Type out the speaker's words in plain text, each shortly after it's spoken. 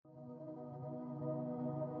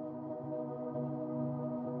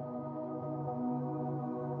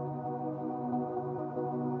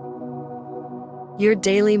Your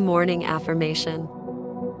daily morning affirmation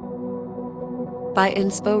by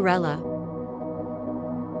Insporella.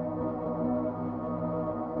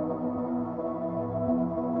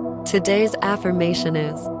 Today's affirmation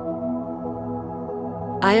is: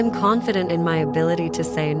 I am confident in my ability to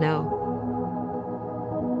say no.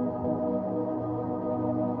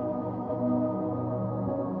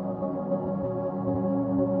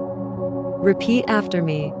 Repeat after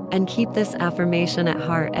me and keep this affirmation at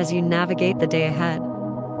heart as you navigate the day ahead.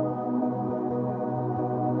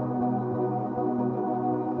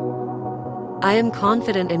 I am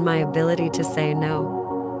confident in my ability to say no.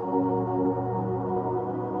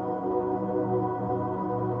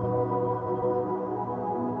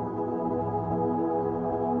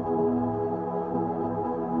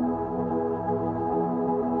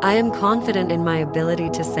 I am confident in my ability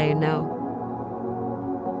to say no.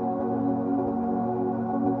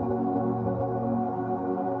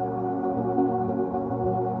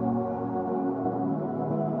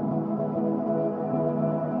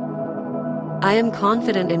 I am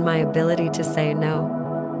confident in my ability to say no.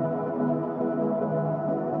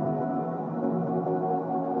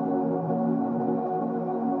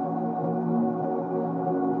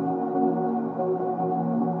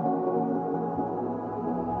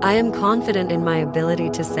 I am confident in my ability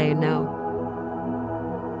to say no.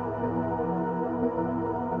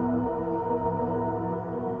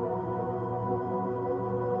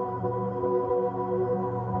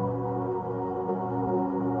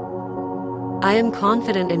 I am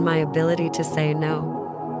confident in my ability to say no.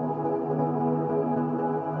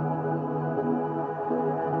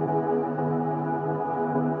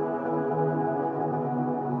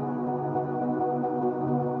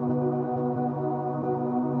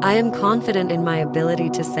 I am confident in my ability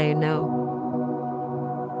to say no.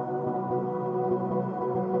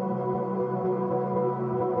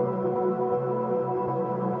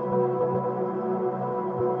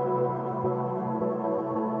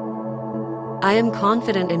 I am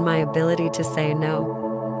confident in my ability to say no.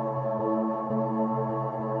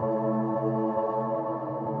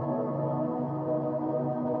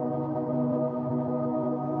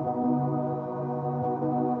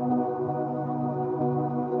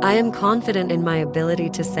 I am confident in my ability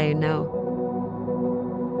to say no.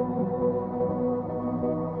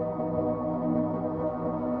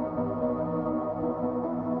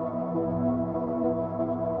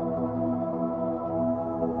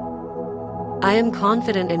 I am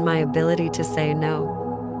confident in my ability to say no.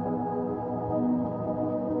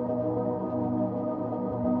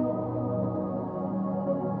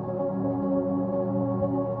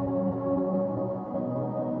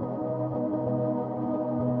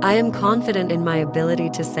 I am confident in my ability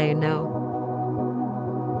to say no.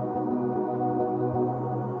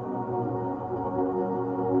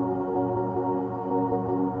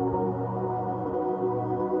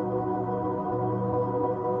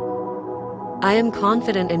 I am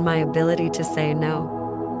confident in my ability to say no.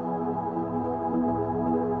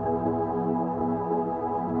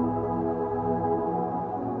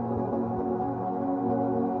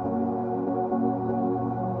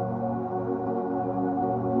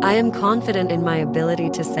 I am confident in my ability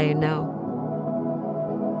to say no.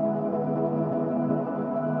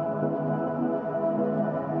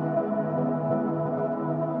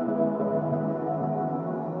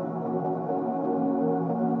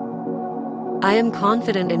 I am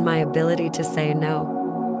confident in my ability to say no.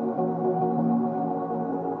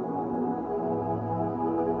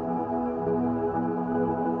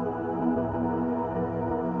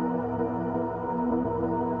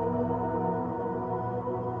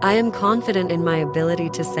 I am confident in my ability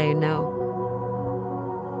to say no.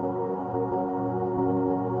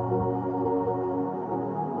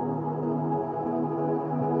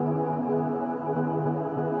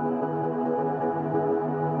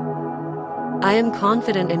 I am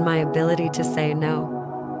confident in my ability to say no.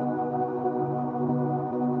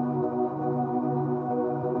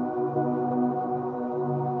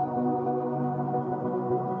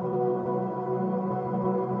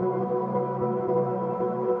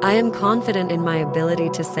 I am confident in my ability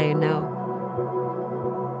to say no.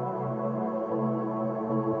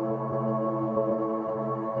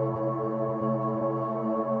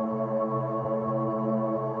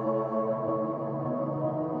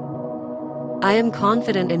 I am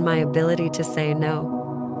confident in my ability to say no.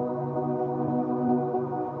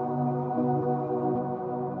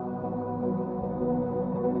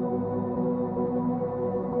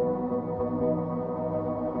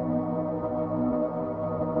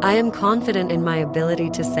 I am confident in my ability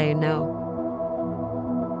to say no.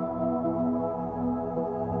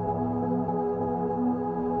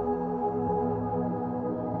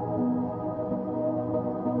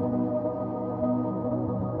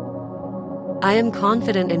 I am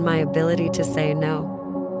confident in my ability to say no.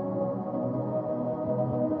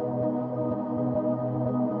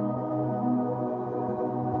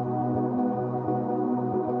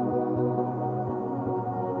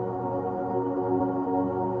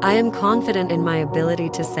 I am confident in my ability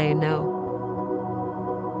to say no.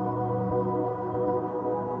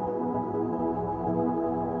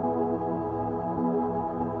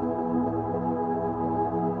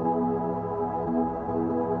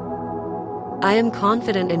 I am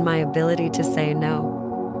confident in my ability to say no.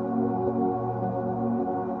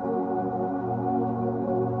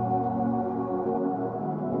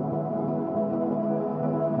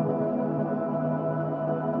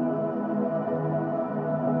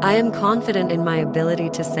 I am confident in my ability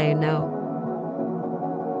to say no.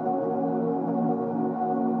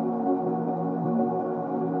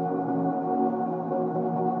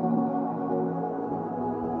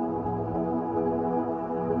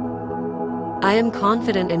 I am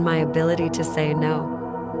confident in my ability to say no.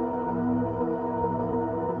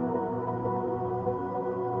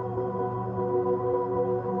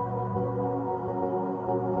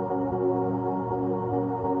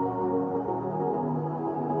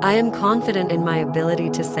 I am confident in my ability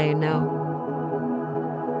to say no.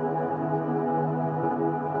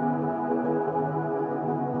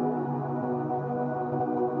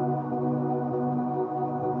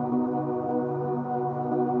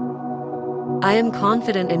 I am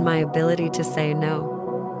confident in my ability to say no.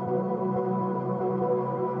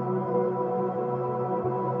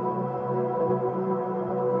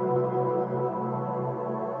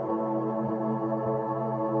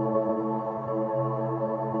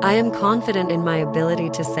 I am confident in my ability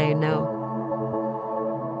to say no.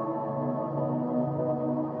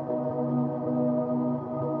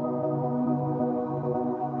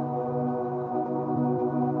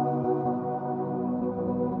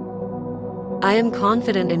 I am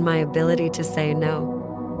confident in my ability to say no.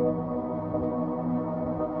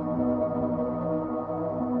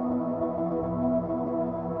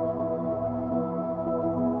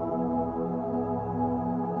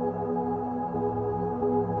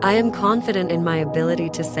 I am confident in my ability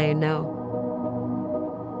to say no.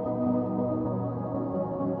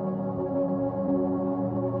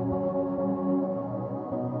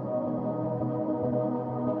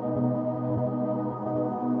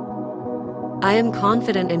 I am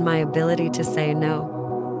confident in my ability to say no.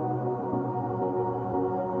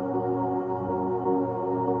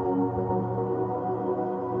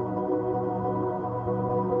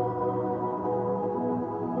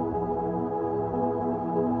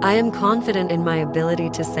 I am confident in my ability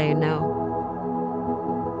to say no.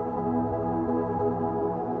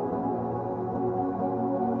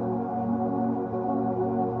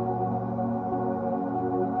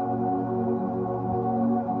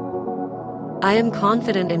 I am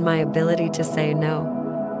confident in my ability to say no.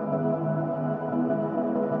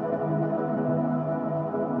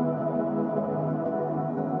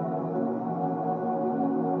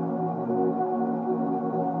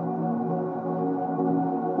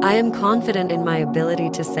 I am confident in my ability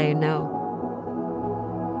to say no.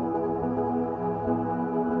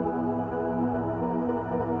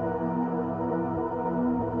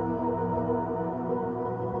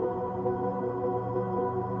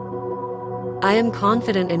 I am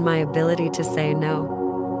confident in my ability to say no.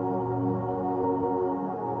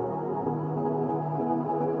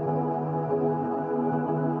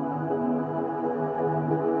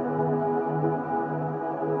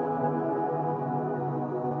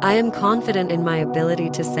 I am confident in my ability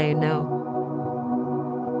to say no.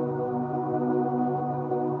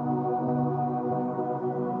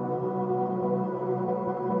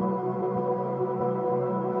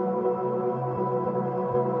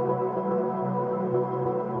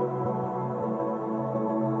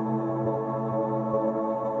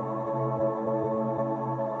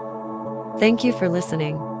 Thank you for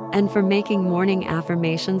listening and for making morning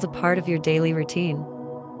affirmations a part of your daily routine.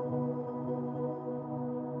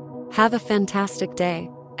 Have a fantastic day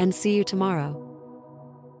and see you tomorrow.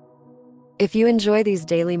 If you enjoy these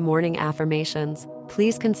daily morning affirmations,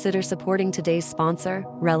 please consider supporting today's sponsor,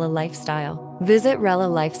 Rella Lifestyle. Visit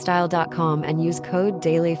rellalifestyle.com and use code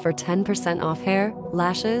DAILY for 10% off hair,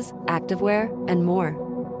 lashes, activewear, and more.